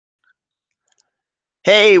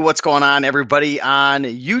Hey, what's going on, everybody on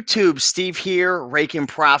YouTube? Steve here, Raiken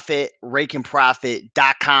Profit,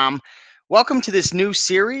 RaikenProfit.com. Welcome to this new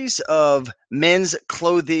series of men's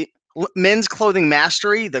clothing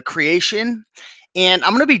mastery, the creation. And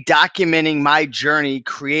I'm going to be documenting my journey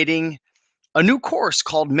creating a new course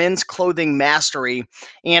called Men's Clothing Mastery.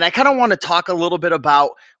 And I kind of want to talk a little bit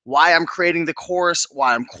about why I'm creating the course,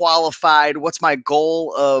 why I'm qualified, what's my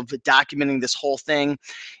goal of documenting this whole thing.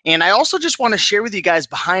 And I also just want to share with you guys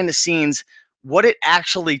behind the scenes what it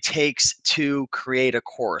actually takes to create a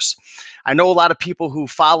course. I know a lot of people who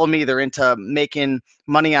follow me, they're into making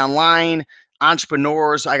money online,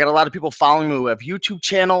 entrepreneurs. I got a lot of people following me who have YouTube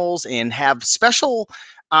channels and have special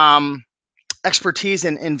expertise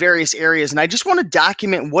in various areas. And I just want to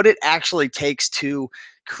document what it actually takes to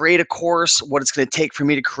create a course, what it's going to take for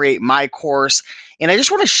me to create my course. And I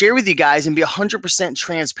just want to share with you guys and be 100%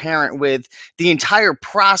 transparent with the entire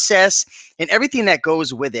process and everything that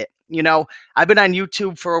goes with it. You know, I've been on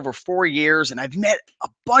YouTube for over 4 years and I've met a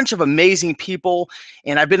bunch of amazing people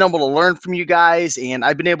and I've been able to learn from you guys and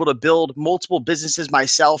I've been able to build multiple businesses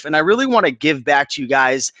myself. And I really want to give back to you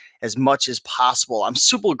guys as much as possible. I'm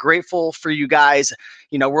super grateful for you guys.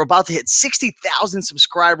 You know, we're about to hit 60,000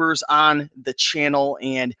 subscribers on the channel,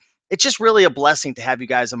 and it's just really a blessing to have you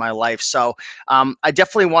guys in my life. So I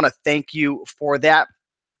definitely want to thank you for that.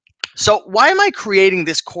 So why am I creating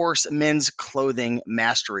this course, Men's Clothing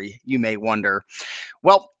Mastery, you may wonder?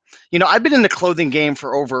 Well, you know, I've been in the clothing game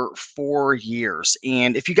for over 4 years.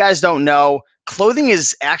 And if you guys don't know, clothing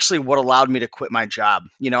is actually what allowed me to quit my job.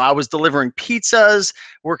 You know, I was delivering pizzas,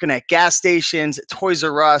 working at gas stations, Toys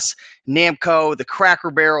R Us, Namco, the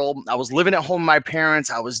Cracker Barrel. I was living at home with my parents.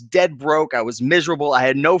 I was dead broke. I was miserable. I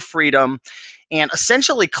had no freedom. And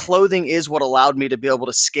essentially, clothing is what allowed me to be able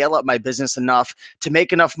to scale up my business enough to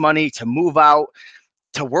make enough money to move out,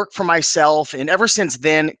 to work for myself. And ever since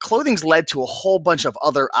then, clothing's led to a whole bunch of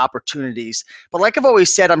other opportunities. But like I've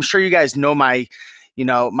always said, I'm sure you guys know my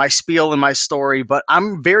spiel and my story, but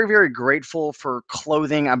I'm very, very grateful for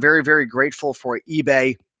clothing. I'm very, very grateful for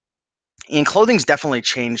eBay. And clothing's definitely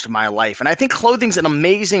changed my life. And I think clothing's an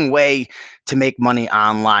amazing way to make money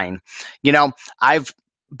online. You know, I've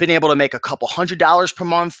been able to make a couple $100s per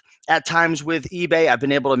month at times with eBay. I've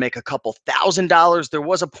been able to make a couple $1,000s. There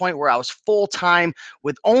was a point where I was full time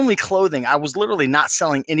with only clothing. I was literally not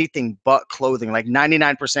selling anything but clothing, like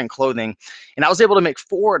 99% clothing. And I was able to make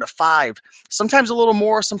 4 to 5, sometimes a little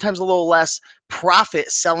more, sometimes a little less profit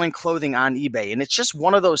selling clothing on eBay. And it's just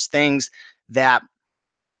one of those things that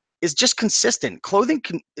is just consistent. Clothing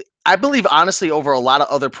can, I believe, honestly, over a lot of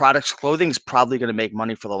other products, clothing is probably going to make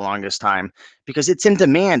money for the longest time because it's in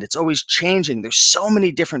demand. It's always changing. There's so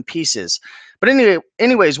many different pieces. But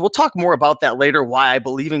anyways, we'll talk more about that later, why I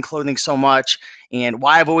believe in clothing so much and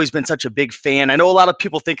why I've always been such a big fan. I know a lot of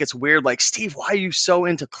people think it's weird, like, Steve, why are you so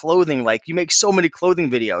into clothing? Like, you make so many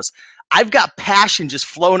clothing videos. I've got passion just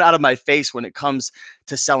flowing out of my face when it comes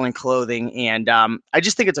to selling clothing. And I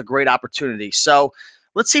just think it's a great opportunity. So,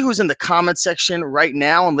 let's see who's in the comment section right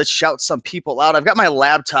now, and let's shout some people out. I've got my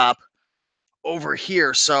laptop over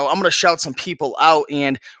here, so I'm going to shout some people out,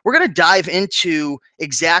 and we're going to dive into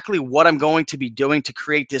exactly what I'm going to be doing to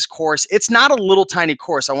create this course. It's not a little tiny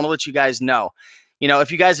course. I want to let you guys know. You know,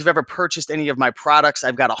 if you guys have ever purchased any of my products,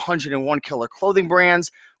 I've got 101 killer clothing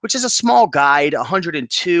brands, which is a small guide,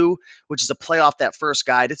 102, which is a play off that first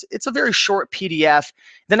guide. It's a very short PDF.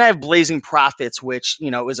 Then I have Blazing Profits, which,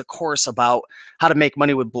 you know, is a course about how to make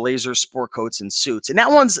money with blazers, sport coats, and suits. And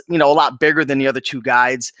that one's, you know, a lot bigger than the other two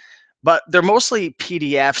guides, but they're mostly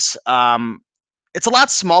PDFs. It's a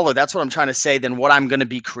lot smaller, that's what I'm trying to say, than what I'm going to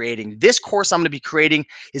be creating. This course I'm going to be creating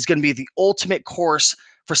is going to be the ultimate course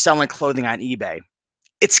for selling clothing on eBay.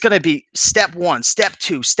 It's going to be step 1, step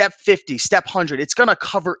 2, step 50, step 100. It's going to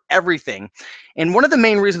cover everything. And one of the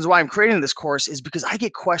main reasons why I'm creating this course is because I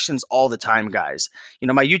get questions all the time, guys. You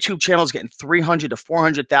know, my YouTube channel is getting 300 to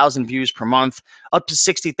 400,000 views per month, up to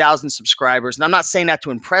 60,000 subscribers. And I'm not saying that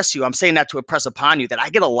to impress you. I'm saying that to impress upon you that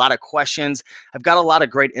I get a lot of questions. I've got a lot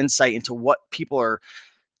of great insight into what people are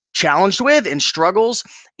challenged with and struggles.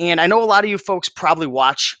 And I know a lot of you folks probably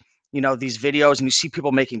watch, you know, these videos and you see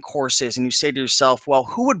people making courses and you say to yourself, well,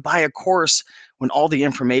 who would buy a course when all the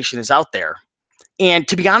information is out there? And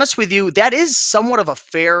to be honest with you, that is somewhat of a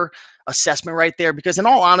fair assessment right there, because in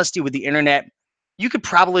all honesty, with the internet, you could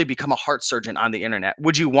probably become a heart surgeon on the internet.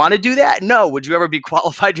 Would you want to do that? No. Would you ever be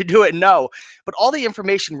qualified to do it? No. But all the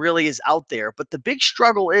information really is out there. But the big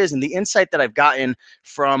struggle is, and the insight that I've gotten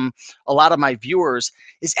from a lot of my viewers,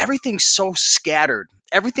 is everything's so scattered.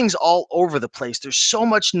 Everything's all over the place. There's so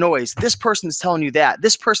much noise. This person's telling you that.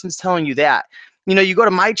 This person's telling you that. You know, you go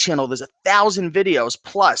to my channel, there's 1,000 videos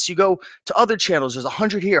plus. You go to other channels, there's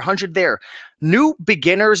 100 here, 100 there. New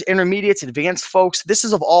beginners, intermediates, advanced folks, this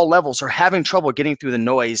is of all levels, are having trouble getting through the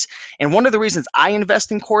noise. And one of the reasons I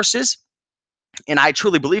invest in courses, and I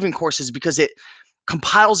truly believe in courses, because it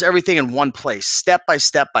compiles everything in one place, step by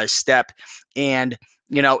step by step. And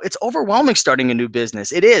you know, it's overwhelming starting a new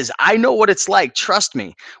business. It is. I know what it's like. Trust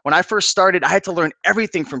me. When I first started, I had to learn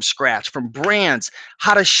everything from scratch, from brands,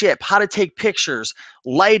 how to ship, how to take pictures,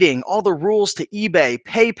 lighting, all the rules to eBay,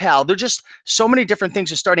 PayPal. There's just so many different things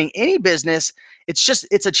to starting any business.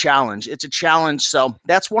 It's a challenge. It's a challenge. So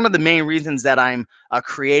that's one of the main reasons that I'm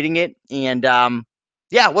creating it. And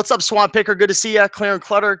yeah, what's up, Swamp Picker? Good to see you. Clear and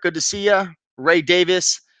Clutter, good to see you. Ray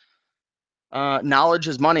Davis, knowledge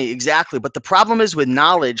is money. Exactly. But the problem is with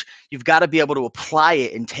knowledge, you've got to be able to apply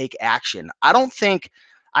it and take action. I don't think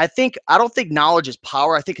knowledge is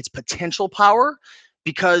power. I think it's potential power,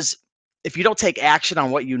 because if you don't take action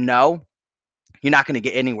on what you know, you're not going to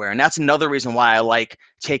get anywhere. And that's another reason why I like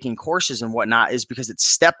taking courses and whatnot, is because it's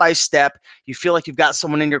step by step. You feel like you've got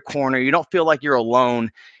someone in your corner. You don't feel like you're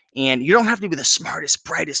alone. And you don't have to be the smartest,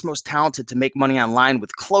 brightest, most talented to make money online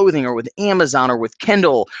with clothing or with Amazon or with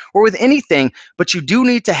Kindle or with anything. But you do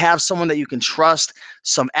need to have someone that you can trust,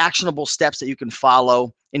 some actionable steps that you can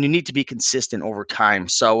follow, and you need to be consistent over time.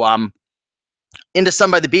 So, into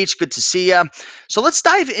Sun by the Beach, good to see you. So let's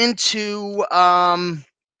dive into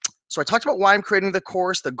so I talked about why I'm creating the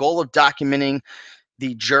course, the goal of documenting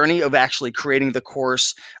the journey of actually creating the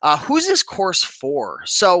course. Who's this course for?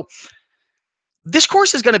 So this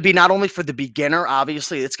course is going to be not only for the beginner,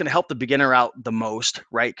 obviously, it's going to help the beginner out the most,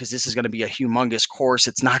 right? Because this is going to be a humongous course.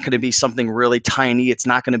 It's not going to be something really tiny. It's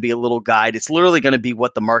not going to be a little guide. It's literally going to be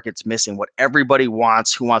what the market's missing, what everybody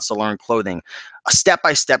wants who wants to learn clothing. A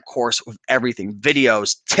step-by-step course with everything,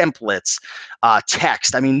 videos, templates,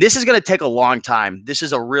 text. I mean, this is going to take a long time. This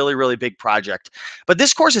is a really, really big project. But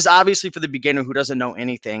this course is obviously for the beginner who doesn't know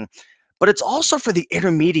anything. But it's also for the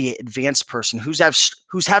intermediate advanced person who's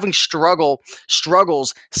having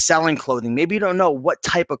struggles selling clothing. Maybe you don't know what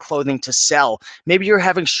type of clothing to sell. Maybe you're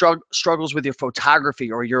having struggles with your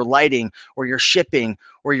photography or your lighting or your shipping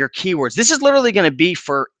or your keywords. This is literally going to be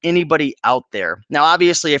for anybody out there. Now,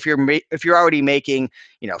 obviously, if you're already making,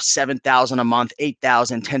 you know, $7,000 a month,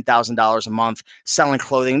 $8,000, $10,000 a month selling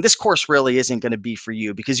clothing, this course really isn't going to be for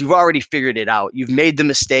you, because you've already figured it out. You've made the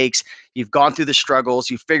mistakes. You've gone through the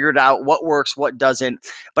struggles. You've figured out what works, what doesn't.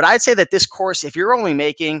 But I'd say that this course, if you're only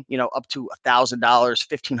making, you know, up to $1,000,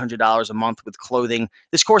 $1,500 a month with clothing,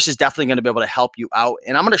 this course is definitely going to be able to help you out.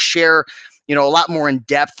 And I'm going to share, you know, a lot more in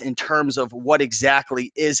depth in terms of what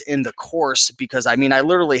exactly is in the course, because I mean, I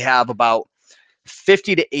literally have about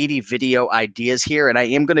 50 to 80 video ideas here, and I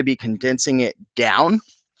am going to be condensing it down.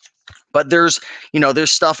 But there's, you know,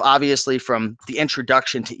 there's stuff obviously from the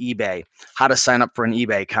introduction to eBay, how to sign up for an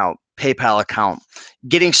eBay account, PayPal account,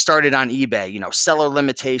 getting started on eBay, you know, seller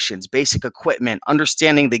limitations, basic equipment,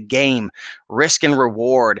 understanding the game, risk and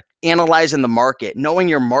reward, analyzing the market, knowing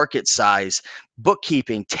your market size,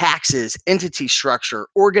 bookkeeping, taxes, entity structure,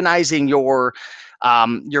 organizing your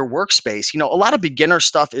workspace. You know, a lot of beginner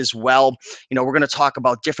stuff as well. You know, we're going to talk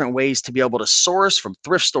about different ways to be able to source from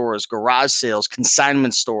thrift stores, garage sales,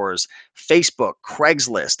 consignment stores, Facebook,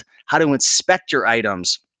 Craigslist, how to inspect your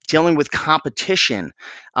items, dealing with competition.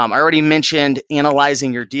 I already mentioned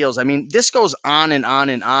analyzing your deals. I mean, this goes on and on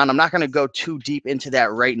and on. I'm not going to go too deep into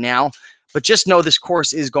that right now, but just know this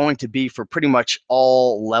course is going to be for pretty much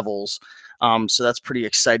all levels. So that's pretty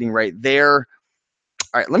exciting right there.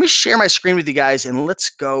 All right, let me share my screen with you guys, and let's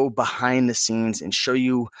go behind the scenes and show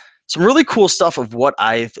you some really cool stuff of what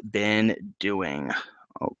I've been doing.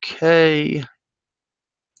 Okay.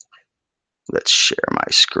 Let's share my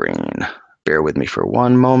screen. Bear with me for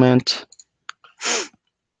one moment.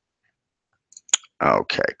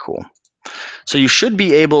 Okay, cool. So you should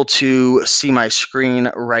be able to see my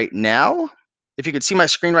screen right now. If you could see my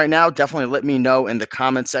screen right now, definitely let me know in the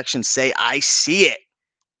comment section. Say, I see it.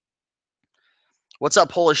 What's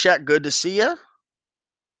up, Polishette? Good to see you.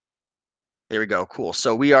 There we go. Cool.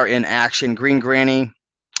 So we are in action. Green Granny.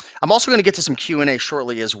 I'm also going to get to some Q&A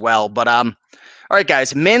shortly as well. But all right,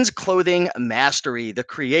 guys, men's clothing mastery, the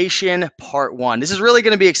creation part 1. This is really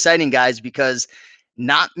going to be exciting, guys, because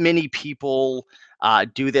not many people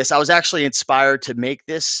do this. I was actually inspired to make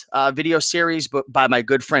this video series by my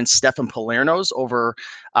good friend Stefan Palernos over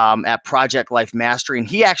at Project Life Mastery. And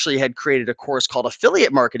he actually had created a course called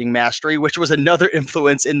Affiliate Marketing Mastery, which was another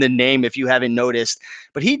influence in the name, if you haven't noticed.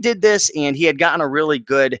 But he did this, and he had gotten a really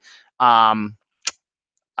good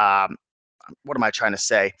what am I trying to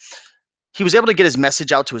say? he was able to get his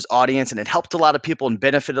message out to his audience, and it helped a lot of people and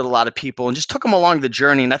benefited a lot of people and just took them along the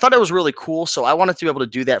journey. And I thought it was really cool. So I wanted to be able to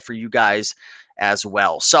do that for you guys as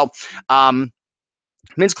well. So,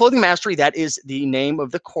 Men's Clothing Mastery, that is the name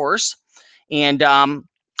of the course. And,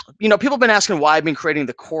 people have been asking why I've been creating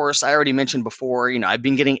the course. I already mentioned before, I've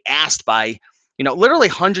been getting asked by, literally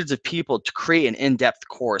hundreds of people to create an in-depth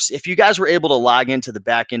course. If you guys were able to log into the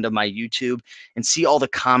back end of my YouTube and see all the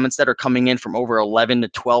comments that are coming in from over 11 to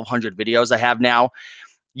 1,200 videos I have now,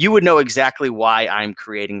 you would know exactly why I'm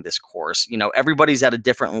creating this course. Everybody's at a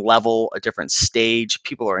different level, a different stage.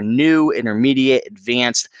 People are new, intermediate,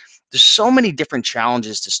 advanced. There's so many different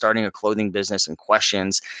challenges to starting a clothing business and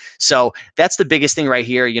questions. So that's the biggest thing right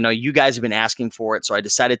here. You guys have been asking for it. So I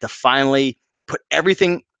decided to finally put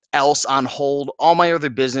everything else on hold, all my other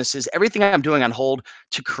businesses, everything I'm doing on hold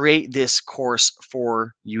to create this course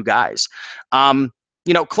for you guys.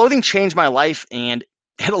 Clothing changed my life, and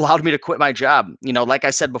it allowed me to quit my job. Like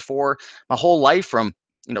I said before, my whole life from,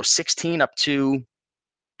 16 up to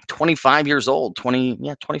 25 years old,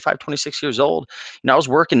 25, 26 years old. I was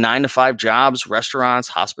working 9 to 5 jobs, restaurants,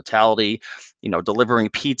 hospitality, delivering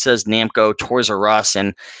pizzas, Namco, Toys R Us.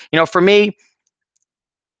 And, for me,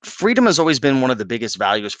 freedom has always been one of the biggest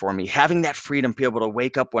values for me. Having that freedom to be able to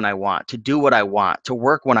wake up when I want, to do what I want, to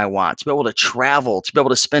work when I want, to be able to travel, to be able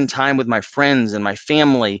to spend time with my friends and my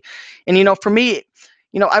family. And, for me,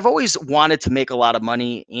 I've always wanted to make a lot of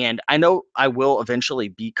money, and I know I will eventually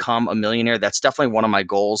become a millionaire. That's definitely one of my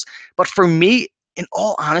goals. But for me, in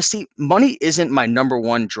all honesty, money isn't my number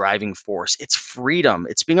one driving force. It's freedom.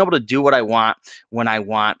 It's being able to do what I want when I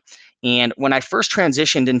want. And when I first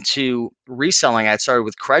transitioned into reselling, I started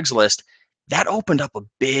with Craigslist. That opened up a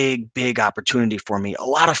big, big opportunity for me, a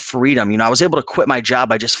lot of freedom. I was able to quit my job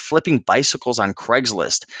by just flipping bicycles on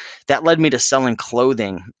Craigslist. That led me to selling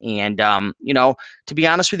clothing. And, to be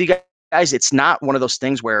honest with you guys, it's not one of those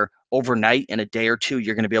things where overnight in a day or two,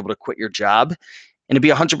 you're going to be able to quit your job. And to be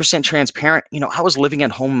 100% transparent, I was living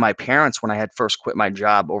at home with my parents when I had first quit my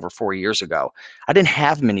job over 4 years ago. I didn't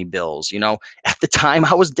have many bills. At the time,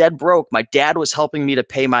 I was dead broke. My dad was helping me to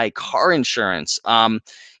pay my car insurance.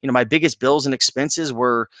 My biggest bills and expenses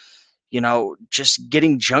were, just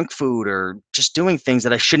getting junk food or just doing things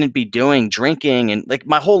that I shouldn't be doing, drinking. And like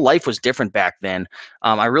my whole life was different back then.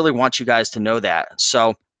 I really want you guys to know that.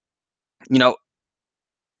 So, you know,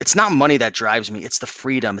 it's not money that drives me. It's the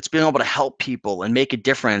freedom. It's being able to help people and make a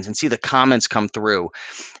difference and see the comments come through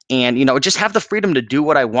and, just have the freedom to do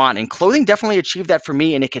what I want. And clothing definitely achieved that for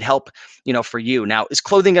me, and it could help, for you. Now, is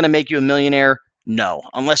clothing going to make you a millionaire? No,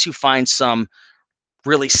 unless you find some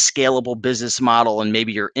really scalable business model and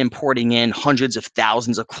maybe you're importing in hundreds of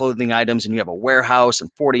thousands of clothing items and you have a warehouse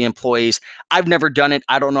and 40 employees. I've never done it.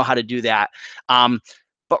 I don't know how to do that.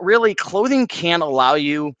 But really, clothing can allow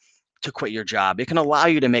you to quit your job. It can allow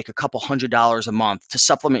you to make a couple $100s a month to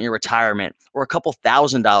supplement your retirement, or a couple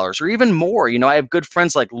 $1,000s or even more. I have good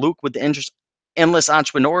friends like Luke with the Endless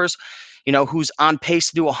Entrepreneurs, who's on pace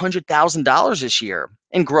to do $100,000 this year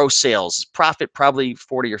in gross sales, profit probably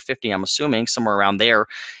 40 or 50, I'm assuming, somewhere around there.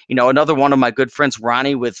 Another one of my good friends,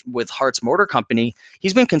 Ronnie with Hart's Motor Company,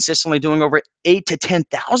 he's been consistently doing over $8,000 to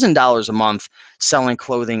 $10,000 a month selling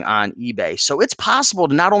clothing on eBay. So it's possible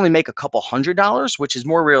to not only make a couple $100s, which is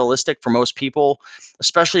more realistic for most people,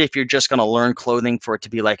 especially if you're just going to learn clothing for it to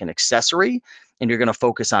be like an accessory, and you're going to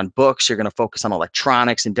focus on books, you're going to focus on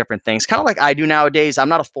electronics and different things, kind of like I do nowadays. I'm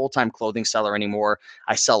not a full-time clothing seller anymore.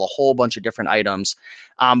 I sell a whole bunch of different items,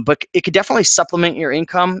 but it could definitely supplement your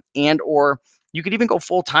income, and or you could even go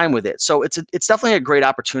full-time with it. So it's definitely a great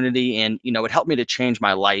opportunity, and it helped me to change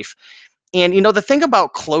my life. And the thing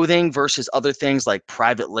about clothing versus other things like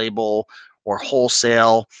private label or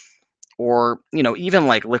wholesale, or even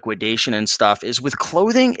like liquidation and stuff, is with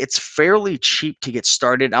clothing, it's fairly cheap to get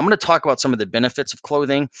started. I'm going to talk about some of the benefits of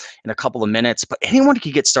clothing in a couple of minutes, but anyone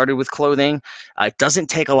can get started with clothing. It doesn't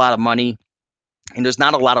take a lot of money, and there's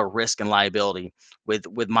not a lot of risk and liability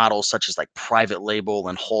with models such as like private label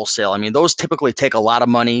and wholesale. I mean, those typically take a lot of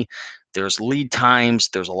money. There's lead times,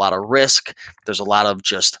 there's a lot of risk, there's a lot of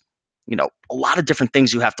just a lot of different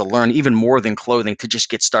things you have to learn, even more than clothing, to just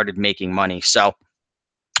get started making money. So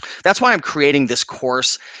that's why I'm creating this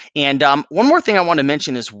course. And one more thing I want to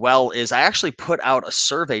mention as well is I actually put out a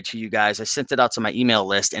survey to you guys. I sent it out to my email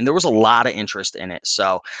list, and there was a lot of interest in it.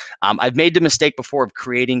 So I've made the mistake before of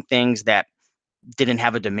creating things that didn't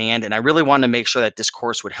have a demand, and I really wanted to make sure that this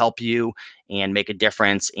course would help you and make a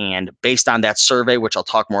difference. And based on that survey, which I'll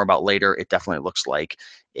talk more about later, it definitely looks like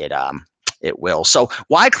It will. So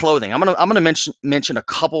why clothing? I'm gonna mention a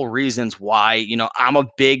couple reasons why, I'm a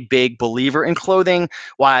big believer in clothing,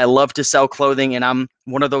 why I love to sell clothing, and I'm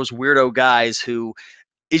one of those weirdo guys who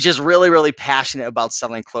is just really passionate about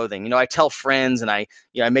selling clothing. I tell friends and I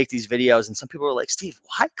make these videos, and some people are like, Steve,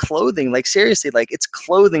 why clothing? Like, seriously, like, it's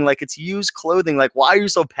clothing, like, it's used clothing. Like, why are you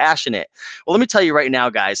so passionate? Well, let me tell you right now,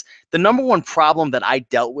 guys, the number one problem that I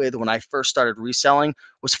dealt with when I first started reselling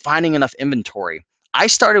was finding enough inventory. I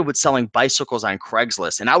started with selling bicycles on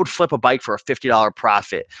Craigslist, and I would flip a bike for a $50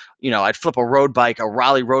 profit. I'd flip a road bike, a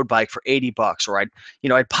Raleigh road bike, for $80, or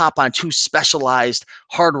I'd pop on two specialized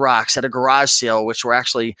hard rocks at a garage sale, which were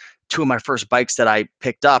actually two of my first bikes that I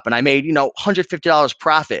picked up, and I made, $150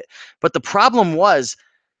 profit. But the problem was,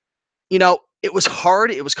 it was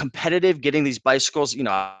hard. It was competitive getting these bicycles.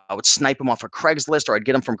 I would snipe them off of Craigslist, or I'd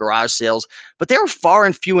get them from garage sales, but they were far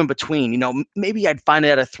and few in between. Maybe I'd find it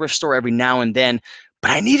at a thrift store every now and then,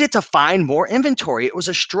 but I needed to find more inventory. It was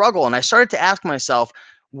a struggle. And I started to ask myself,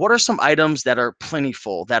 what are some items that are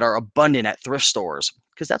plentiful, that are abundant at thrift stores?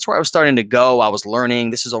 Because that's where I was starting to go. I was learning.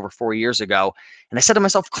 This is over 4 years ago. And I said to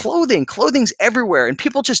myself, clothing's everywhere. And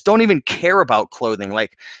people just don't even care about clothing.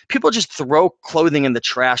 Like, people just throw clothing in the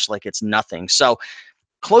trash like it's nothing. So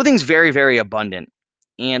clothing's very abundant.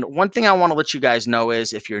 And one thing I want to let you guys know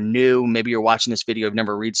is, if you're new, maybe you're watching this video, you've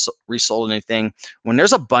never resold anything. When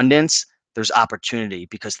there's abundance, there's opportunity,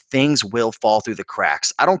 because things will fall through the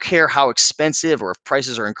cracks. I don't care how expensive, or if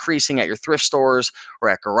prices are increasing at your thrift stores or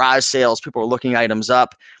at garage sales, people are looking items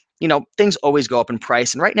up. Things always go up in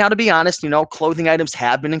price. And right now, to be honest, clothing items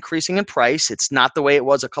have been increasing in price. It's not the way it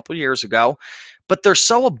was a couple years ago, but they're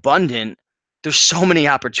so abundant. There's so many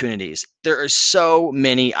opportunities. There are so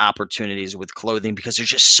many opportunities with clothing, because there's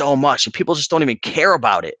just so much, and people just don't even care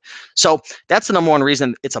about it. So that's the number one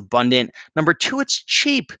reason it's abundant. Number two, it's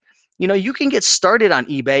cheap. You can get started on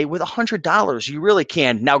eBay with $100. You really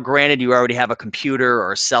can. Now, granted, you already have a computer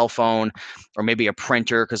or a cell phone or maybe a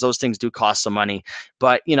printer, because those things do cost some money.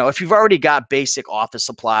 But, if you've already got basic office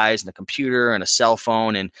supplies and a computer and a cell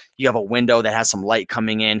phone, and you have a window that has some light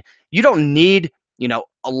coming in, you don't need,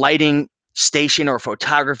 a lighting station or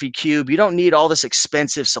photography cube. You don't need all this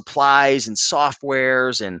expensive supplies and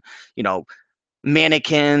softwares and,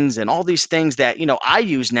 mannequins and all these things that, I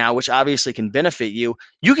use now, which obviously can benefit you.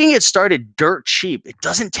 You can get started dirt cheap. It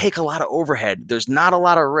doesn't take a lot of overhead. There's not a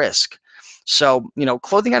lot of risk. So,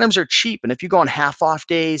 clothing items are cheap. And if you go on half off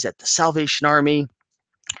days at the Salvation Army,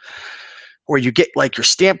 or you get like your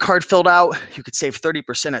stamp card filled out, you could save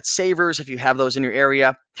 30% at Savers if you have those in your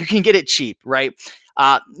area. You can get it cheap, right?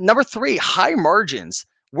 Number three, high margins.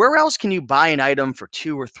 Where else can you buy an item for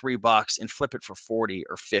 $2 or $3 and flip it for 40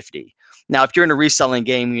 or 50? Now, if you're in a reselling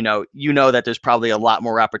game, you know that there's probably a lot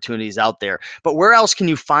more opportunities out there. But where else can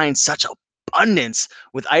you find such abundance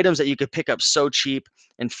with items that you could pick up so cheap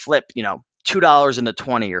and flip, $2 into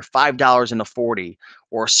 20 or $5 into 40,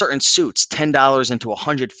 or certain suits $10 into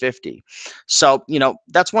 150? So,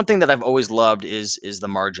 that's one thing that I've always loved is the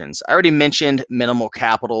margins. I already mentioned minimal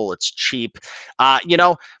capital. It's cheap.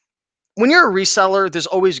 When you're a reseller, there's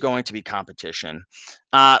always going to be competition.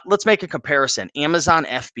 Let's make a comparison. Amazon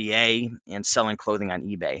FBA and selling clothing on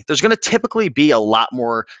eBay. There's going to typically be a lot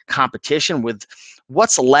more competition with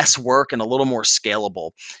what's less work and a little more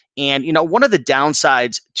scalable. And, one of the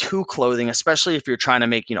downsides to clothing, especially if you're trying to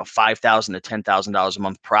make, $5,000 to $10,000 a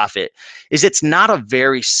month profit, is it's not a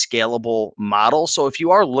very scalable model. So if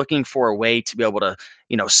you are looking for a way to be able to,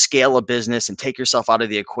 scale a business and take yourself out of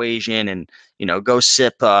the equation and, go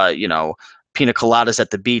sip, pina coladas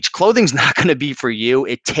at the beach, clothing's not going to be for you.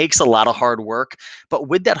 It takes a lot of hard work, but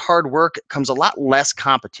with that hard work comes a lot less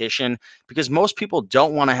competition, because most people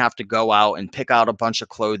don't want to have to go out and pick out a bunch of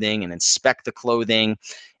clothing and inspect the clothing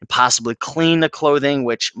and possibly clean the clothing,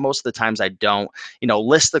 which most of the times I don't.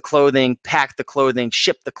 List the clothing, pack the clothing,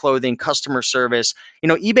 ship the clothing, customer service.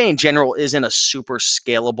 eBay in general isn't a super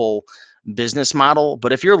scalable business model,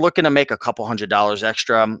 but if you're looking to make a couple $100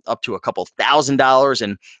 extra, up to a couple $1,000,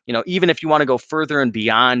 and even if you want to go further and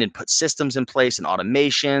beyond and put systems in place and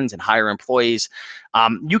automations and hire employees,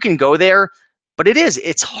 you can go there. But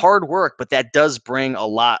it's hard work, but that does bring a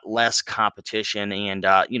lot less competition. And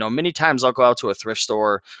many times I'll go out to a thrift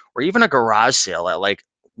store or even a garage sale at like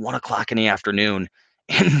 1 o'clock in the afternoon,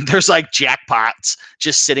 and there's like jackpots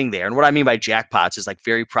just sitting there. And what I mean by jackpots is like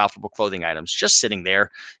very profitable clothing items just sitting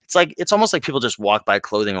there. It's almost like people just walk by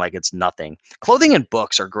clothing like it's nothing. Clothing and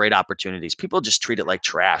books are great opportunities. People just treat it like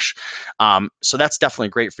trash. So that's definitely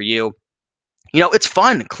great for you. It's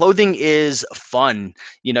fun. Clothing is fun.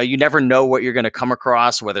 You never know what you're going to come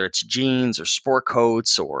across, whether it's jeans or sport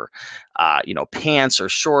coats or, pants or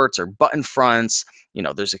shorts or button fronts.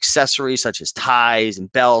 There's accessories such as ties and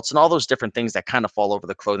belts and all those different things that kind of fall over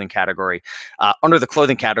the clothing category, under the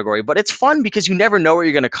clothing category. But it's fun because you never know what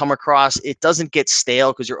you're going to come across. It doesn't get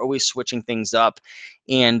stale because you're always switching things up.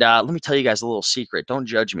 And let me tell you guys a little secret. Don't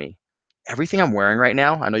judge me. Everything I'm wearing right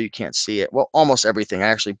now, I know you can't see it. Well, almost everything. I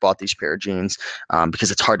actually bought these pair of jeans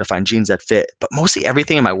because it's hard to find jeans that fit. But mostly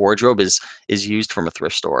everything in my wardrobe is used from a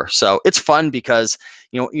thrift store. So it's fun because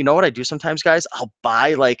you know what I do sometimes, guys. I'll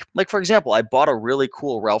buy like for example, I bought a really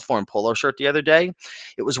cool Ralph Lauren polo shirt the other day.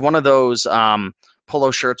 It was one of those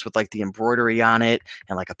polo shirts with like the embroidery on it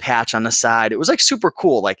and like a patch on the side. It was like super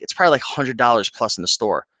cool. Like it's probably like $100 plus in the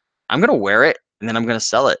store. I'm gonna wear it and then I'm gonna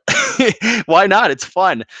sell it. Why not? It's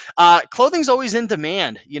fun. Clothing's always in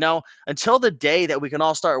demand, until the day that we can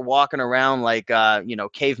all start walking around like,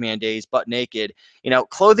 caveman days, butt naked.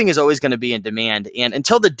 Clothing is always going to be in demand. And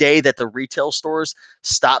until the day that the retail stores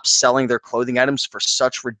stop selling their clothing items for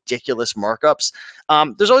such ridiculous markups,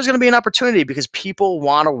 there's always going to be an opportunity because people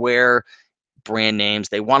want to wear brand names.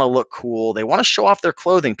 They want to look cool. They want to show off their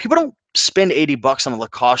clothing. People don't spend $80 on a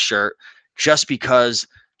Lacoste shirt just because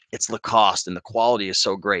it's Lacoste and the quality is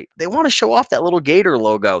so great. They want to show off that little gator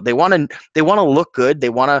logo. They want to look good. They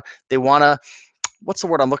want to what's the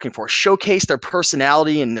word I'm looking for? Showcase their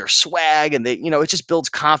personality and their swag, and it just builds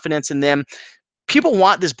confidence in them. People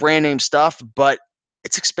want this brand name stuff, but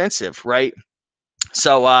it's expensive, right?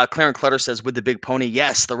 So Clarence Clutter says, with the big pony.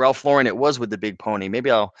 Yes, the Ralph Lauren, it was with the big pony. Maybe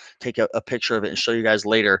I'll take a picture of it and show you guys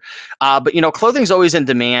later. But clothing's always in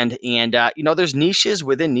demand, and there's niches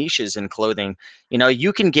within niches in clothing.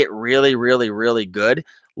 You can get really, really, really good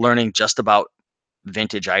learning just about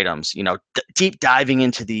vintage items. Deep diving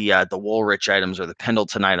into the Woolrich items or the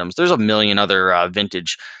Pendleton items. There's a million other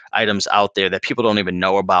vintage items out there that people don't even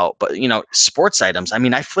know about. But sports items. I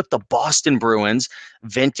mean, I flipped a Boston Bruins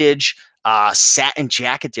vintage satin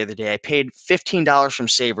jacket the other day. I paid $15 from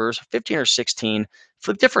Savers, 15 or 16.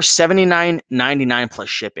 Flipped it for $79.99 plus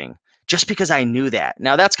shipping. Just because I knew that.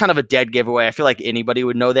 Now that's kind of a dead giveaway. I feel like anybody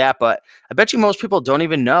would know that, but I bet you most people don't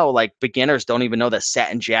even know. Like beginners don't even know that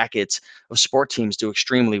satin jackets of sport teams do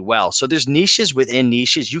extremely well. So there's niches within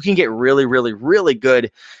niches. You can get really, really, really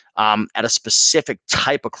good at a specific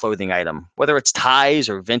type of clothing item, whether it's ties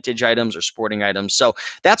or vintage items or sporting items. So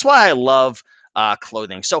that's why I love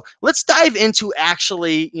clothing. So let's dive into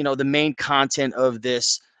actually, the main content of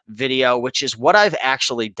this video, which is what I've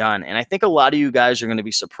actually done. And I think a lot of you guys are going to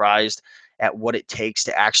be surprised at what it takes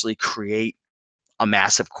to actually create a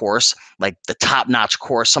massive course, like the top-notch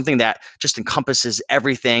course, something that just encompasses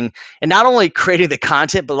everything, and not only creating the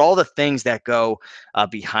content, but all the things that go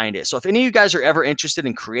behind it. So if any of you guys are ever interested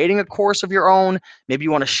in creating a course of your own, maybe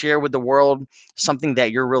you want to share with the world something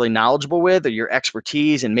that you're really knowledgeable with or your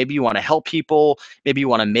expertise, and maybe you want to help people, maybe you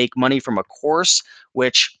want to make money from a course,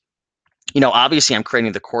 which obviously I'm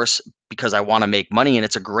creating the course because I want to make money, and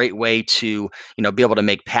it's a great way to, be able to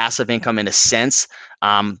make passive income in a sense.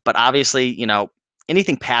 But obviously,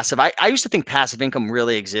 anything passive, I used to think passive income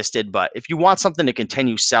really existed, but if you want something to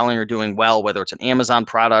continue selling or doing well, whether it's an Amazon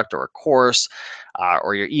product or a course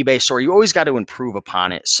or your eBay store, you always got to improve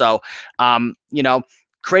upon it. So,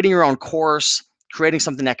 creating your own course, creating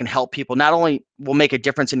something that can help people not only will make a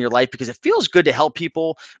difference in your life because it feels good to help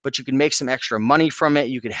people, but you can make some extra money from it.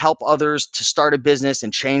 You can help others to start a business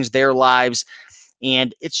and change their lives.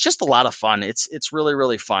 And it's just a lot of fun. It's really,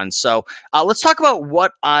 really fun. So let's talk about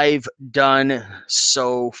what I've done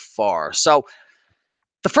so far. So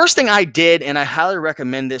the first thing I did, and I highly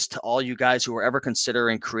recommend this to all you guys who are ever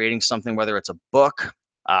considering creating something, whether it's a book,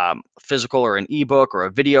 physical or an ebook or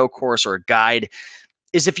a video course or a guide,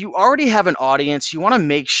 is if you already have an audience, you want to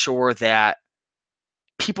make sure that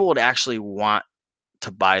people would actually want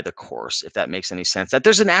to buy the course, if that makes any sense, that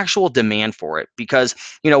there's an actual demand for it. Because,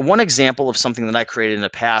 one example of something that I created in the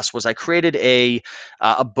past was I created a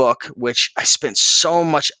book, which I spent so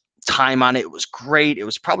much time on it. It was great. It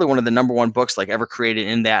was probably one of the number one books like ever created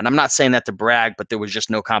in that. And I'm not saying that to brag, but there was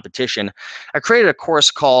just no competition. I created a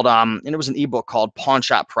course called, and it was an ebook called Pawn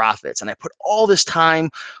Shop Profits. And I put all this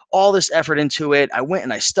time, all this effort into it. I went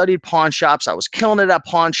and I studied pawn shops. I was killing it at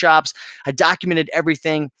pawn shops. I documented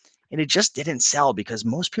everything. and it just didn't sell because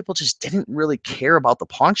most people just didn't really care about the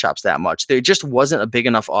pawn shops that much. There just wasn't a big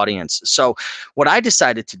enough audience. So what I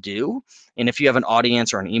decided to do, and if you have an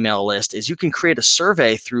audience or an email list, is you can create a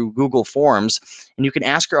survey through Google Forms, and you can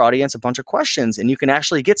ask your audience a bunch of questions, and you can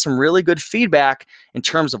actually get some really good feedback in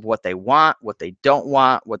terms of what they want, what they don't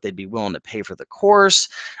want, what they'd be willing to pay for the course,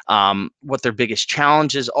 what their biggest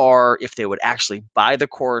challenges are, if they would actually buy the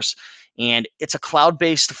course. And it's a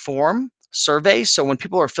cloud-based form survey. So when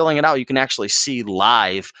people are filling it out, you can actually see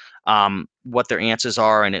live what their answers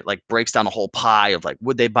are, and it like breaks down a whole pie of like,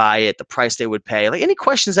 would they buy it, the price they would pay, like any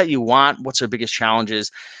questions that you want, what's their biggest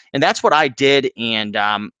challenges. And that's what I did. And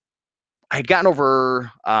I'd gotten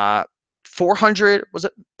over 400, was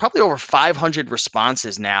it probably over 500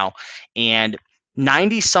 responses now, and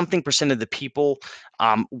 90 something percent of the people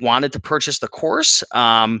wanted to purchase the course.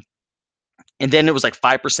 And then it was like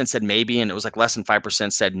 5% said maybe, and it was like less than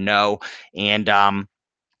 5% said no. And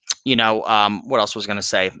what else was going to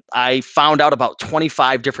say? I found out about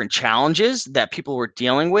 25 different challenges that people were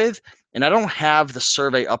dealing with. And I don't have the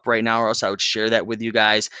survey up right now, or else I would share that with you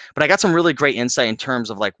guys. But I got some really great insight in terms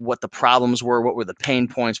of like what the problems were, what were the pain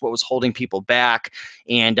points, what was holding people back.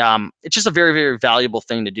 And it's just a very, very valuable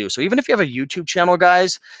thing to do. So even if you have a YouTube channel,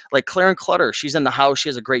 guys, like Claire and Clutter, she's in the house, she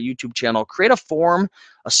has a great YouTube channel. Create a form,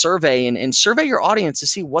 a survey, and survey your audience to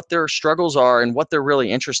see what their struggles are and what they're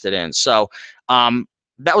really interested in. So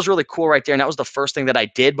that was really cool right there. And that was the first thing that I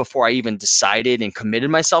did before I even decided and committed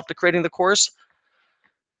myself to creating the course.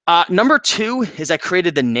 Number two is I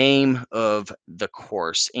created the name of the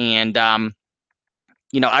course. And I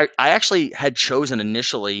actually had chosen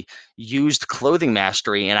initially used clothing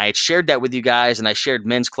mastery, and I had shared that with you guys, and I shared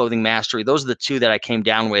men's clothing mastery. Those are the two that I came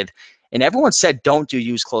down with, and everyone said don't do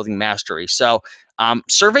used clothing mastery. So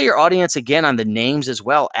survey your audience again on the names as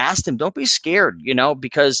well. Ask them, don't be scared,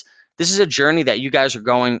 because this is a journey that you guys are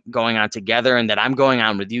going on together, and that I'm going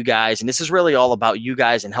on with you guys, and this is really all about you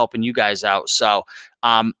guys and helping you guys out. So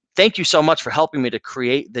thank you so much for helping me to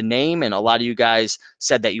create the name. And a lot of you guys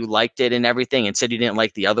said that you liked it and everything, and said you didn't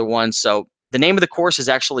like the other one. So the name of the course is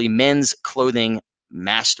actually Men's Clothing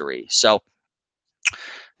Mastery. So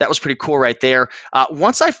that was pretty cool right there.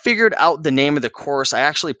 Once I figured out the name of the course, I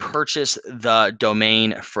actually purchased the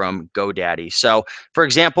domain from GoDaddy. So for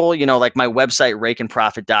example, like my website,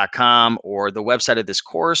 RaikenProfit.com, or the website of this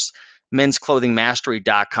course,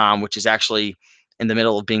 mensclothingmastery.com, which is actually in the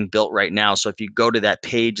middle of being built right now. So if you go to that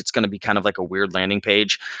page, it's going to be kind of like a weird landing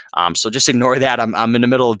page. So just ignore that. I'm in the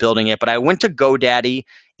middle of building it. But I went to GoDaddy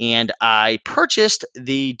and I purchased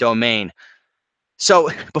the domain.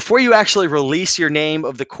 So before you actually release your name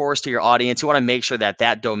of the course to your audience, you want to make sure that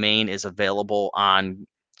that domain is available on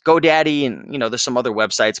GoDaddy. And there's some other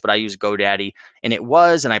websites, but I use GoDaddy, and it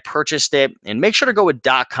was, and I purchased it. And make sure to go with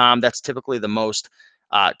 .com. That's typically the most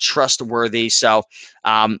trustworthy. So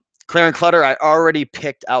Clear and Clutter, I already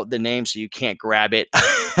picked out the name, so you can't grab it.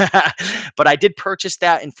 But I did purchase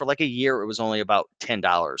that, and for like a year, it was only about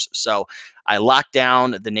 $10. So I locked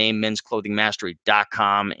down the name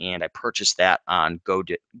mensclothingmastery.com, and I purchased that on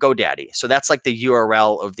GoDaddy. So that's like the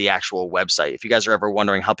URL of the actual website. If you guys are ever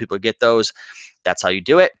wondering how people get those, that's how you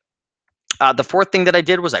do it. The fourth thing that I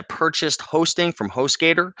did was I purchased hosting from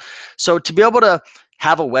HostGator. So to be able to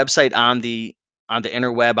have a website on the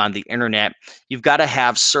interweb, on the internet, you've got to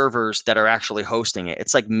have servers that are actually hosting it.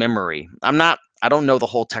 It's like memory. I don't know the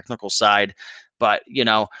whole technical side, but in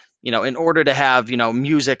order to have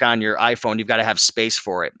music on your iPhone, you've got to have space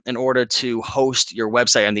for it. In order to host your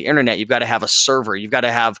website on the internet, you've got to have a server. You've got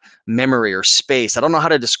to have memory or space. I don't know how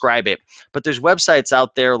to describe it, but there's websites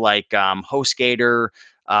out there like HostGator.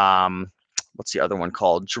 What's the other one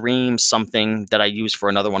called? Dream something that I use for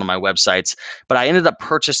another one of my websites. But I ended up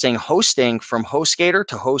purchasing hosting from HostGator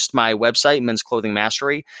to host my website, Men's Clothing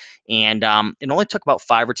Mastery. And it only took about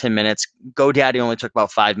 5 or 10 minutes. GoDaddy only took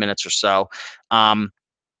about 5 minutes or so.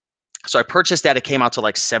 So I purchased that. It came out to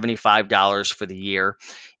like $75 for the year.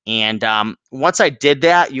 And once I did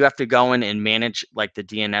that, you have to go in and manage like the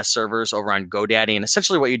DNS servers over on GoDaddy. And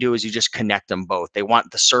essentially what you do is you just connect them both. They want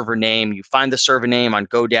the server name. You find the server name on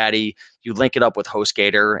GoDaddy. You link it up with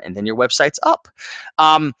HostGator, and then your website's up.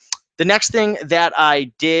 The next thing that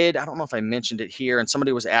I did, I don't know if I mentioned it here, and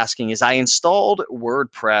somebody was asking, is I installed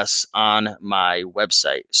WordPress on my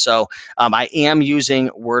website. So I am using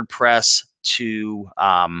WordPress to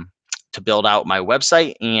build out my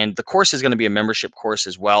website, and the course is going to be a membership course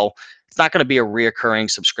as well. It's not going to be a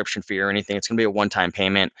reoccurring subscription fee or anything. It's going to be a one-time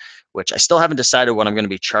payment, which I still haven't decided what I'm going to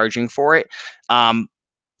be charging for it.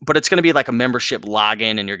 But it's going to be like a membership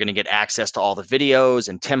login, and you're going to get access to all the videos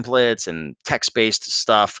and templates and text-based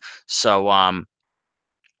stuff. So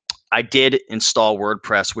I did install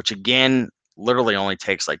WordPress, which again, literally only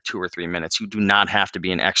takes like 2 or 3 minutes. You do not have to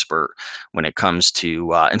be an expert when it comes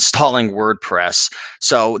to installing WordPress.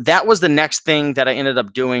 So that was the next thing that I ended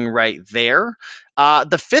up doing right there.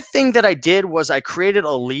 The fifth thing that I did was I created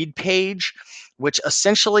a lead page, which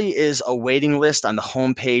essentially is a waiting list on the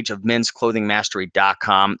homepage of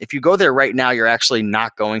mensclothingmastery.com. If you go there right now, you're actually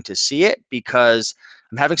not going to see it because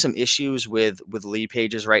I'm having some issues with lead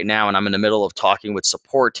pages right now, and I'm in the middle of talking with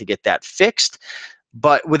support to get that fixed.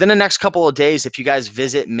 But within the next couple of days, if you guys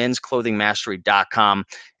visit mensclothingmastery.com,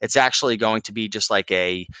 it's actually going to be just like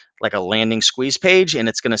a landing squeeze page, and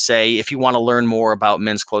it's going to say, if you want to learn more about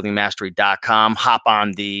mensclothingmastery.com, hop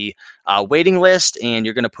on the waiting list, and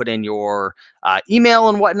you're going to put in your email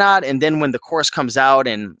and whatnot. And then when the course comes out,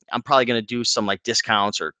 and I'm probably going to do some like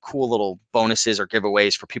discounts or cool little bonuses or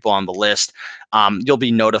giveaways for people on the list, you'll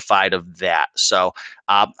be notified of that. So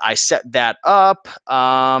I set that up.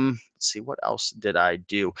 Let's see, what else did I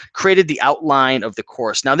do? Created the outline of the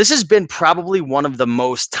course. Now, this has been probably one of the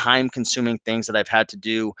most time-consuming things that I've had to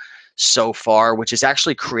do so far, which is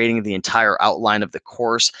actually creating the entire outline of the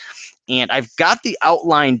course. And I've got the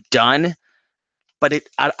outline done, but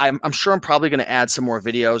I'm sure I'm probably going to add some more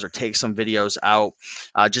videos or take some videos out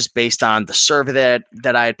just based on the survey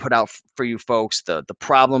that I had put out for you folks, the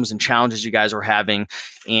problems and challenges you guys were having.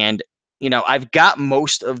 And I've got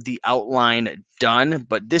most of the outline done,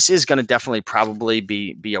 but this is going to definitely probably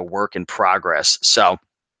be a work in progress. So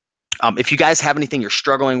if you guys have anything you're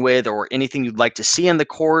struggling with or anything you'd like to see in the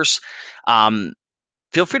course,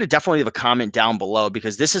 feel free to definitely leave a comment down below,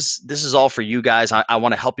 because this is all for you guys. I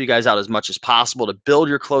want to help you guys out as much as possible to build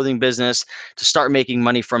your clothing business, to start making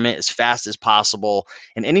money from it as fast as possible.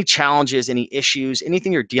 And any challenges, any issues,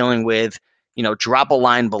 anything you're dealing with, drop a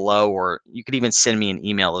line below, or you could even send me an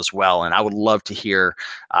email as well. And I would love to hear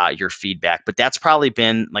your feedback. But that's probably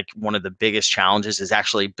been like one of the biggest challenges, is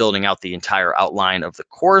actually building out the entire outline of the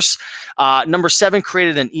course. Number 7,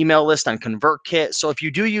 created an email list on ConvertKit. So if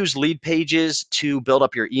you do use lead pages to build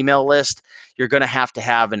up your email list, you're going to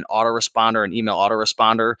have an autoresponder, an email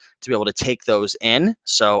autoresponder, to be able to take those in.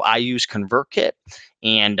 So I use ConvertKit,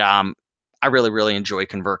 and I really, really enjoy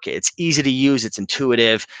ConvertKit. It's easy to use, it's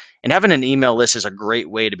intuitive, and having an email list is a great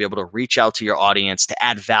way to be able to reach out to your audience, to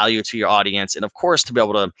add value to your audience, and of course, to be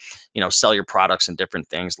able to, sell your products and different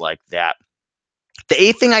things like that. The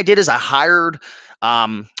 8th thing I did is I hired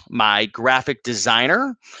my graphic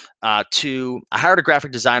designer I hired a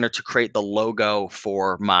graphic designer to create the logo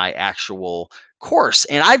for my actual course.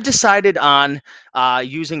 And I've decided on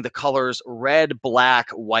using the colors red, black,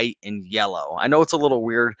 white, and yellow. I know it's a little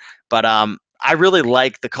weird, but I really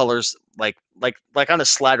like the colors, like on the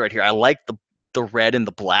slide right here. I like the red and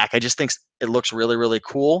the black. I just think it looks really, really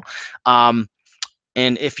cool.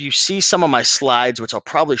 And if you see some of my slides, which I'll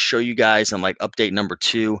probably show you guys in like update number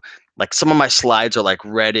 2, like some of my slides are like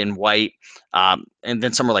red and white, and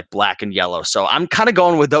then some are like black and yellow. So I'm kind of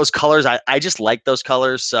going with those colors. I just like those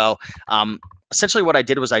colors. So essentially what I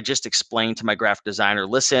did was I just explained to my graphic designer,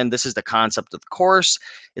 listen, this is the concept of the course.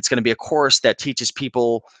 It's going to be a course that teaches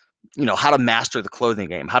people, how to master the clothing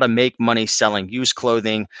game, how to make money selling used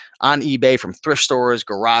clothing on eBay from thrift stores,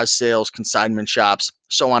 garage sales, consignment shops,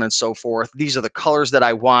 so on and so forth. These are the colors that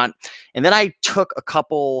I want. And then I took a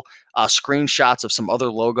couple screenshots of some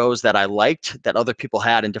other logos that I liked that other people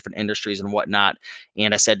had in different industries and whatnot.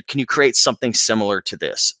 And I said, can you create something similar to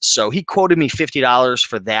this? So he quoted me $50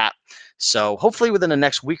 for that. So hopefully within the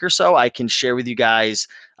next week or so, I can share with you guys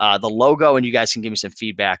the logo, and you guys can give me some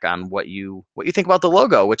feedback on what you think about the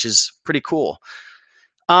logo, which is pretty cool.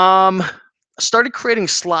 Started creating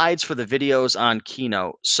slides for the videos on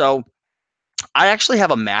Keynote. So I actually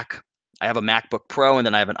have a Mac. I have a MacBook Pro, and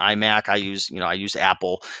then I have an iMac. I use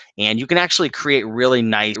Apple, and you can actually create really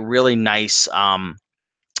nice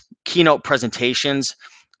Keynote presentations,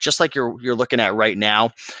 just like you're looking at right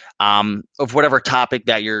now, of whatever topic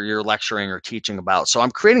that you're lecturing or teaching about. So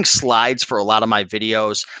I'm creating slides for a lot of my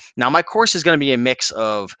videos. Now my course is going to be a mix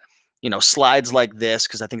of slides like this,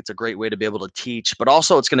 because I think it's a great way to be able to teach, but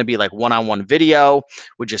also it's going to be like one-on-one video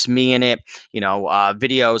with just me in it,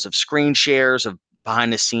 videos of screen shares of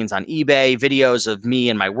behind the scenes on eBay, videos of me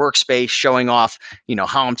in my workspace showing off,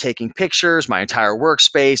 how I'm taking pictures, my entire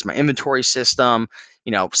workspace, my inventory system,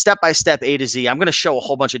 step by step, A to Z. I'm going to show a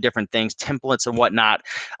whole bunch of different things, templates and whatnot.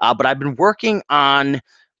 But I've been working on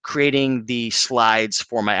creating the slides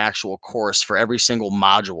for my actual course for every single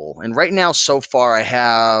module. And right now, so far, I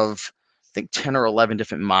have, I think, 10 or 11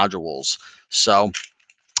 different modules. So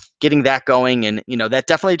getting that going. And, that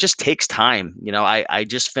definitely just takes time. I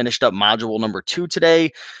just finished up module number 2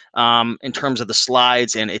 today, in terms of the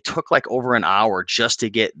slides, and it took like over an hour just to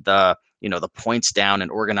get the points down and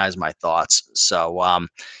organize my thoughts. So it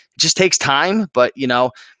just takes time, but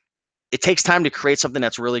it takes time to create something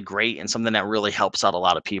that's really great and something that really helps out a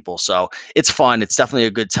lot of people. So it's fun. It's definitely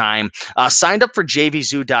a good time. Signed up for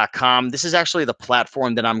jvzoo.com. This is actually the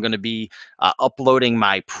platform that I'm going to be uploading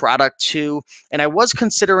my product to. And I was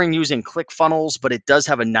considering using ClickFunnels, but it does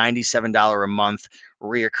have a $97 a month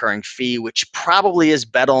reoccurring fee, which probably is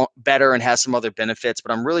better and has some other benefits,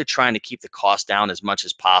 but I'm really trying to keep the cost down as much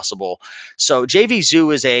as possible. So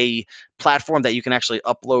JVZoo is a platform that you can actually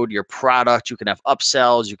upload your product. You can have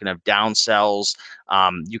upsells, you can have downsells,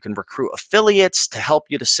 you can recruit affiliates to help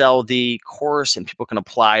you to sell the course, and people can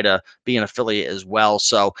apply to be an affiliate as well.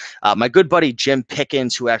 So my good buddy Jim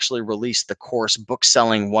Pickens, who actually released the course Book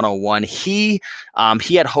Selling 101, he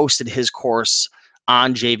had hosted his course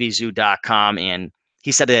on jvzoo.com, and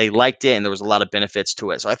he said that he liked it and there was a lot of benefits to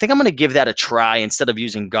it. So I think I'm going to give that a try instead of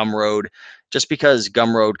using Gumroad, just because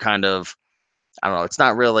Gumroad kind of, I don't know, it's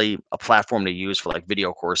not really a platform to use for like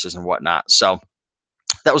video courses and whatnot. So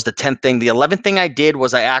that was the 10th thing. The 11th thing I did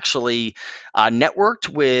was I actually networked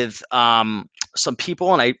with some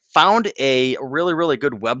people, and I found a really, really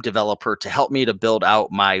good web developer to help me to build out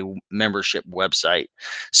my membership website.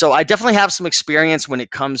 So I definitely have some experience when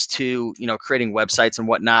it comes to, creating websites and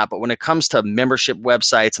whatnot, but when it comes to membership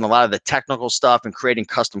websites and a lot of the technical stuff and creating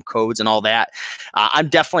custom codes and all that, I'm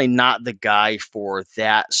definitely not the guy for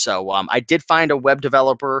that. So I did find a web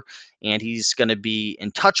developer, and he's going to be in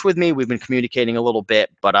touch with me. We've been communicating a little bit,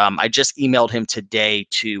 but I just emailed him today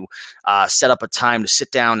to set up a time to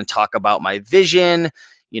sit down and talk about my vision,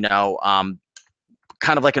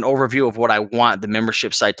 kind of like an overview of what I want the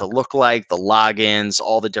membership site to look like, the logins,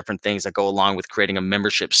 all the different things that go along with creating a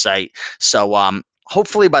membership site. So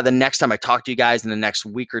hopefully by the next time I talk to you guys in the next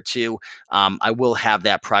week or two, I will have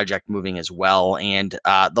that project moving as well. And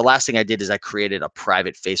the last thing I did is I created a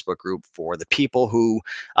private Facebook group for the people who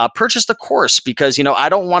purchased the course, because, I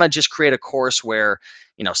don't want to just create a course where,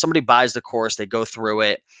 somebody buys the course, they go through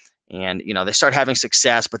it, and they start having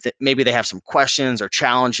success, but maybe they have some questions or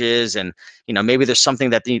challenges, and maybe there's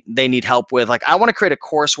something that they need help with. Like, I want to create a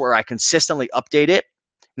course where I consistently update it,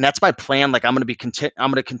 and that's my plan. Like, I'm going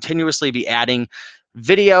to continuously be adding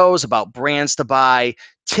videos about brands to buy,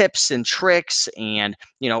 tips and tricks, and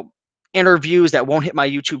interviews that won't hit my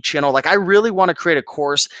YouTube channel. Like, I really want to create a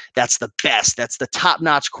course that's the best, that's the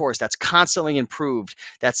top-notch course, that's constantly improved,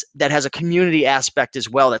 that has a community aspect as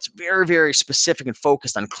well, that's very, very specific and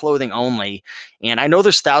focused on clothing only. And I know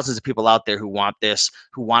there's thousands of people out there who want this,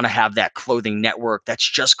 who want to have that clothing network that's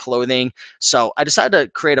just clothing. So I decided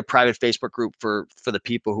to create a private Facebook group for the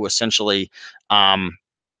people who essentially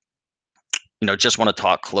just want to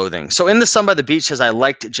talk clothing. So In the Sun by the Beach says, I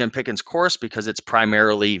liked Jim Pickens' course because it's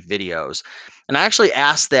primarily videos. And I actually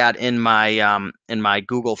asked that in my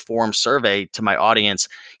Google form survey to my audience,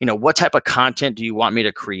 what type of content do you want me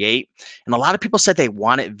to create? And a lot of people said they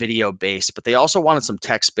want it video based, but they also wanted some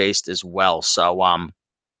text based as well. So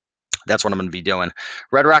that's what I'm going to be doing.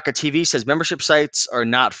 Red Rocket TV says, membership sites are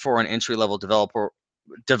not for an entry-level developer.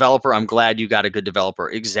 I'm glad you got a good developer.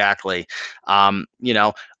 Exactly.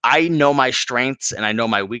 I know my strengths and I know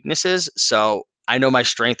my weaknesses. So I know my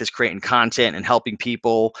strength is creating content and helping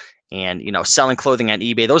people, and selling clothing on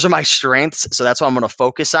eBay. Those are my strengths. So that's what I'm going to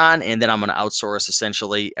focus on. And then I'm going to outsource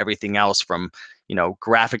essentially everything else, from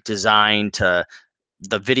graphic design to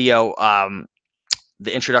the video,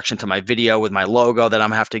 the introduction to my video with my logo that I'm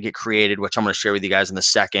gonna have to get created, which I'm going to share with you guys in a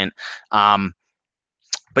second. But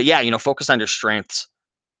yeah, focus on your strengths.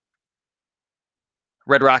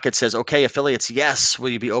 Red Rocket says, okay, affiliates, yes. Will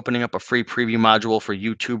you be opening up a free preview module for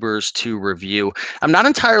YouTubers to review? I'm not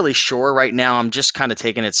entirely sure right now. I'm just kind of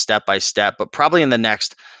taking it step by step, but probably in the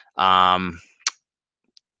next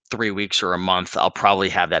 3 weeks or a month, I'll probably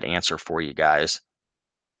have that answer for you guys.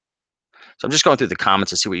 So I'm just going through the comments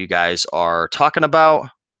to see what you guys are talking about.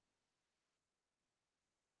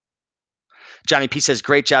 Johnny P says,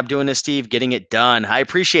 great job doing this, Steve, getting it done. I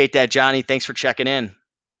appreciate that, Johnny. Thanks for checking in.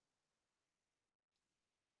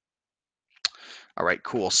 All right,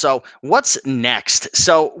 cool. So what's next?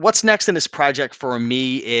 So what's next in this project for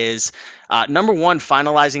me is number one,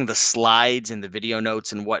 finalizing the slides and the video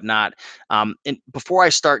notes and whatnot. And before I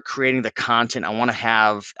start creating the content, I want to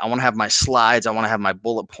have my slides. I want to have my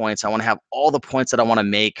bullet points. I want to have all the points that I want to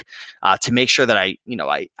make sure that I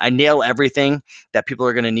nail everything that people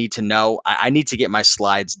are going to need to know. I need to get my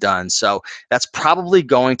slides done. So that's probably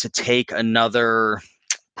going to take another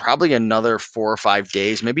 4 or 5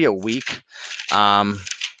 days, maybe a week.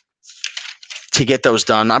 to get those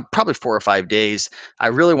done. I'm probably 4 or 5 days. I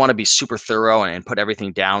really want to be super thorough and put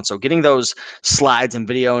everything down. So getting those slides and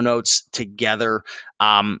video notes together,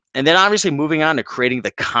 and then obviously moving on to creating the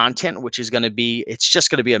content, which is going to be, it's just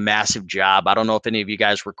going to be a massive job. I don't know if any of you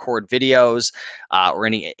guys record videos or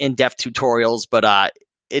any in-depth tutorials, but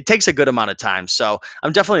it takes a good amount of time. So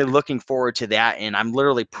I'm definitely looking forward to that. And I'm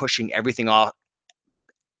literally pushing everything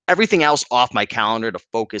else off my calendar to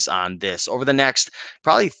focus on this over the next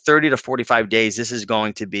probably 30 to 45 days. This is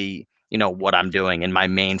going to be, what I'm doing and my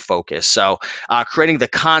main focus. So creating the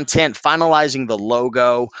content, finalizing the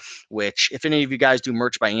logo, which if any of you guys do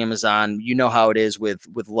merch by Amazon, you know how it is with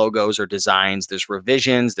logos or designs. There's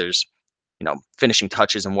revisions, there's finishing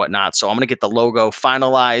touches and whatnot. So I'm going to get the logo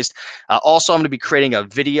finalized. Also, I'm going to be creating a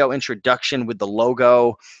video introduction with the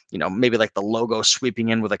logo, maybe like the logo sweeping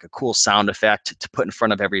in with like a cool sound effect to put in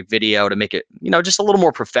front of every video to make it, just a little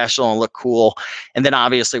more professional and look cool. And then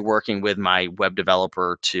obviously working with my web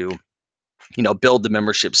developer to build the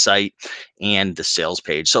membership site and the sales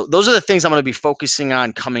page. So those are the things I'm going to be focusing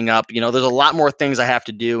on coming up. There's a lot more things I have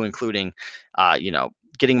to do, including,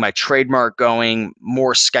 getting my trademark going,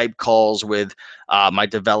 more Skype calls with my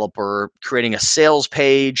developer, creating a sales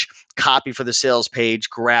page, copy for the sales page,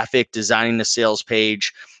 graphic, designing the sales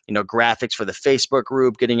page, graphics for the Facebook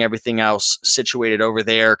group, getting everything else situated over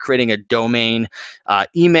there, creating a domain,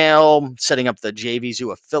 email, setting up the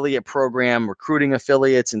JVZoo affiliate program, recruiting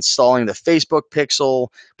affiliates, installing the Facebook pixel,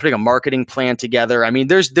 putting a marketing plan together. I mean,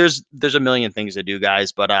 there's a million things to do,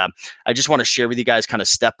 guys, but I just want to share with you guys kind of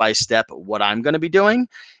step by step what I'm going to be doing.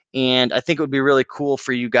 And I think it would be really cool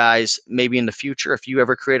for you guys, maybe in the future, if you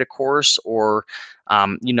ever create a course or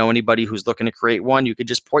anybody who's looking to create one, you could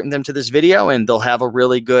just point them to this video and they'll have a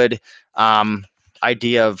really good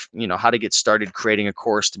idea of how to get started creating a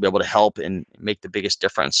course to be able to help and make the biggest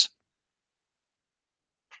difference.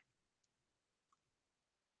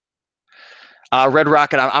 Red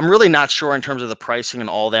Rocket, I'm really not sure in terms of the pricing and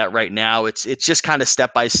all that right now. It's just kind of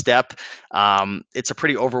step by step. It's a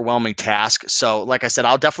pretty overwhelming task. So like I said,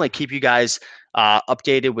 I'll definitely keep you guys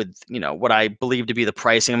updated with what I believe to be the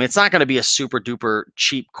pricing. I mean, it's not going to be a super duper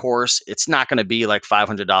cheap course. It's not going to be like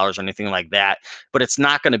 $500 or anything like that, but it's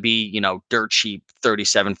not going to be dirt cheap,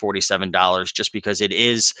 $37, $47, just because it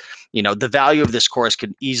is, the value of this course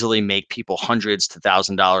could easily make people hundreds to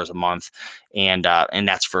 $1,000 a month, and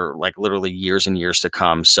that's for like literally years and years to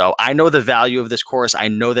come. So I know the value of this course. I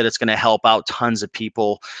know that it's going to help out tons of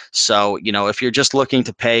people. So if you're just looking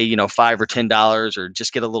to pay $5 or $10 or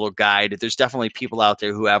just get a little guide, there's definitely people out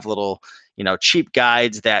there who have little cheap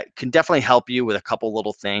guides that can definitely help you with a couple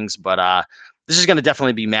little things. But this is going to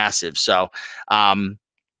definitely be massive. So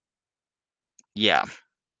yeah.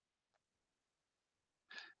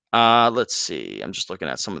 Let's see. I'm just looking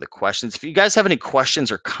at some of the questions. If you guys have any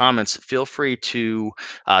questions or comments, feel free to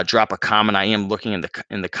drop a comment. I am looking in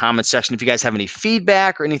the comment section. If you guys have any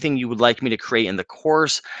feedback or anything you would like me to create in the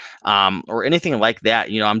course, or anything like that,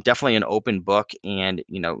 I'm definitely an open book. And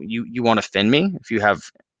you want to offend me if you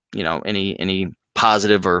have any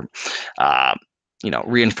positive or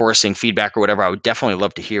reinforcing feedback or whatever. I would definitely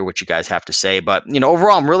love to hear what you guys have to say. But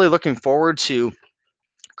overall, I'm really looking forward to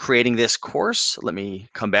creating this course. Let me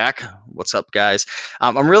come back. What's up, guys?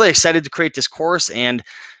 I'm really excited to create this course, and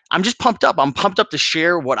I'm just pumped up. I'm pumped up to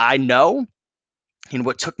share what I know and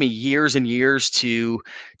what took me years and years to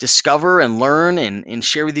discover and learn and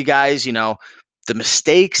share with you guys, the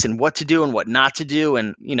mistakes and what to do and what not to do.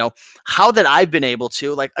 And, how that I've been able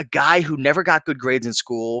to, like a guy who never got good grades in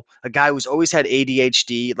school, a guy who's always had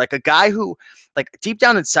ADHD, like a guy who, like deep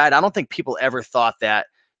down inside, I don't think people ever thought that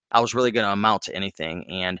I was really going to amount to anything.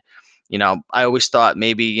 And, I always thought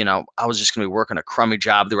maybe, I was just going to be working a crummy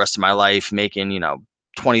job the rest of my life, making,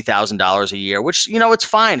 $20,000 a year, which, it's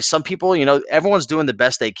fine. Some people, everyone's doing the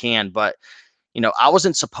best they can, but, I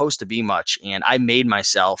wasn't supposed to be much. And I made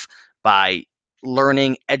myself by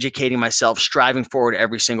learning, educating myself, striving forward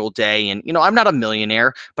every single day. And, I'm not a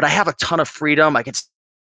millionaire, but I have a ton of freedom. I can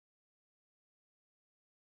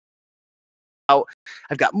out.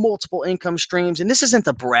 I've got multiple income streams. And this isn't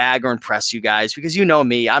to brag or impress you guys, because you know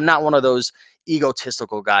me, I'm not one of those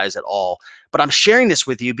egotistical guys at all. But I'm sharing this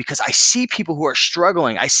with you because I see people who are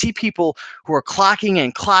struggling. I see people who are clocking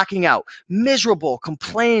in, clocking out, miserable,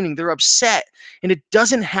 complaining, they're upset. And it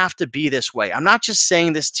doesn't have to be this way. I'm not just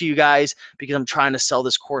saying this to you guys because I'm trying to sell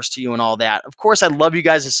this course to you and all that. Of course, I'd love you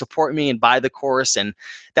guys to support me and buy the course. And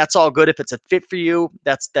that's all good. If it's a fit for you,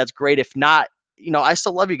 that's great. If not, I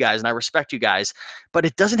still love you guys and I respect you guys, but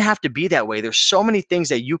it doesn't have to be that way. There's so many things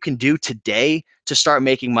that you can do today to start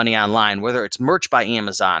making money online, whether it's merch by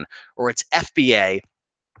Amazon or it's FBA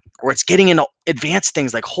or it's getting into advanced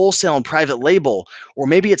things like wholesale and private label, or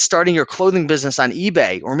maybe it's starting your clothing business on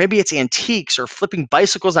eBay, or maybe it's antiques or flipping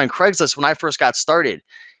bicycles on Craigslist when I first got started.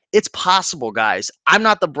 It's possible, guys. I'm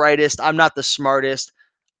not the brightest, I'm not the smartest.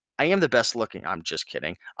 I am the best looking. I'm just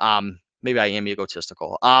kidding. Maybe I am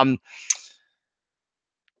egotistical.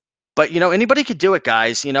 But anybody could do it,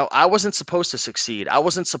 guys. I wasn't supposed to succeed. I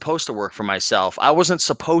wasn't supposed to work for myself. I wasn't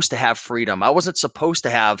supposed to have freedom. I wasn't supposed to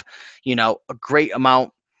have, a great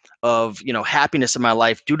amount of, happiness in my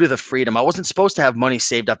life due to the freedom. I wasn't supposed to have money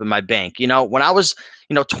saved up in my bank. When I was,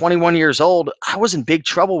 21 years old, I was in big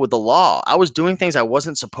trouble with the law. I was doing things I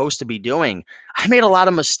wasn't supposed to be doing. I made a lot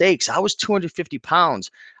of mistakes. I was 250 pounds.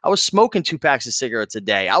 I was smoking 2 packs of cigarettes a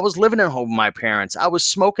day. I was living at home with my parents. I was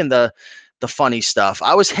smoking the funny stuff.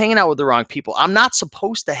 I was hanging out with the wrong people. I'm not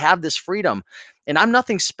supposed to have this freedom, and I'm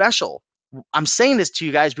nothing special. I'm saying this to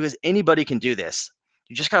you guys because anybody can do this.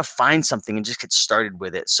 You just got to find something and just get started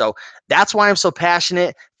with it. So that's why I'm so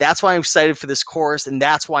passionate. That's why I'm excited for this course. And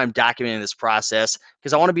that's why I'm documenting this process,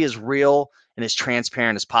 because I want to be as real and as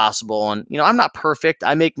transparent as possible. And, I'm not perfect.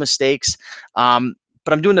 I make mistakes.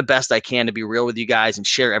 But I'm doing the best I can to be real with you guys and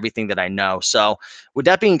share everything that I know. So with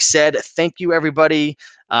that being said, thank you, everybody.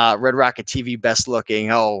 Red Rocket TV, best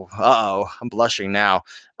looking. Oh, I'm blushing now.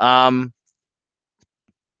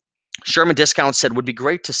 Sherman Discount said, would be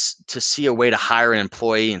great to see a way to hire an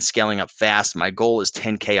employee and scaling up fast. My goal is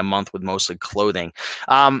 10K a month with mostly clothing.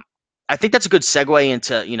 I think that's a good segue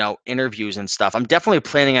into, interviews and stuff. I'm definitely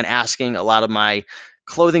planning on asking a lot of my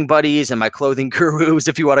clothing buddies and my clothing gurus,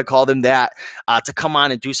 if you want to call them that, to come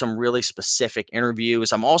on and do some really specific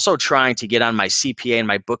interviews. I'm also trying to get on my CPA and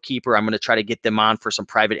my bookkeeper. I'm going to try to get them on for some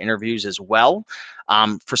private interviews as well,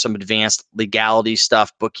 for some advanced legality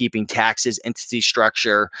stuff, bookkeeping, taxes, entity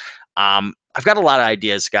structure. I've got a lot of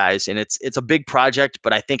ideas, guys, and it's a big project,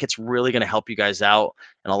 but I think it's really going to help you guys out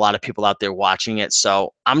and a lot of people out there watching it.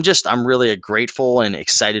 So I'm really grateful and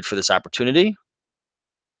excited for this opportunity.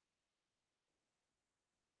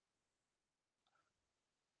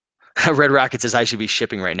 Red Rocket says I should be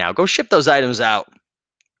shipping right now. Go ship those items out.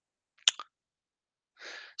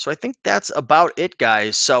 So I think that's about it,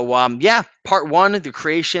 guys. So yeah, part one, the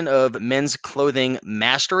creation of men's clothing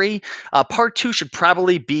mastery. Part two should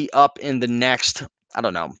probably be up in the next, I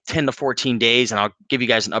don't know, 10 to 14 days, and I'll give you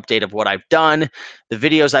guys an update of what I've done, the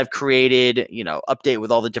videos I've created, update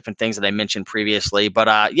with all the different things that I mentioned previously.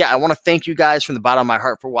 But yeah, I want to thank you guys from the bottom of my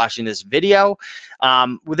heart for watching this video.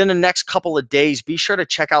 Within the next couple of days, be sure to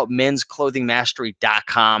check out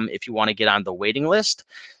mensclothingmastery.com if you want to get on the waiting list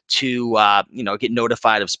to get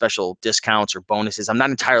notified of special discounts or bonuses. I'm not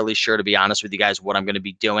entirely sure, to be honest with you guys, what I'm going to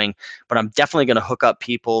be doing, but I'm definitely going to hook up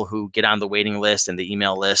people who get on the waiting list and the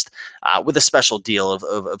email list with a special deal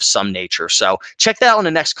of some nature. So check that out in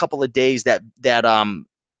the next couple of days. That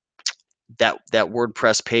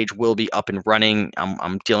WordPress page will be up and running.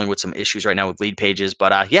 I'm dealing with some issues right now with lead pages,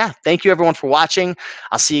 but yeah, thank you everyone for watching.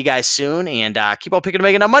 I'll see you guys soon, and keep on picking and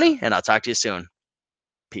making that money, and I'll talk to you soon.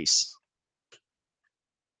 Peace.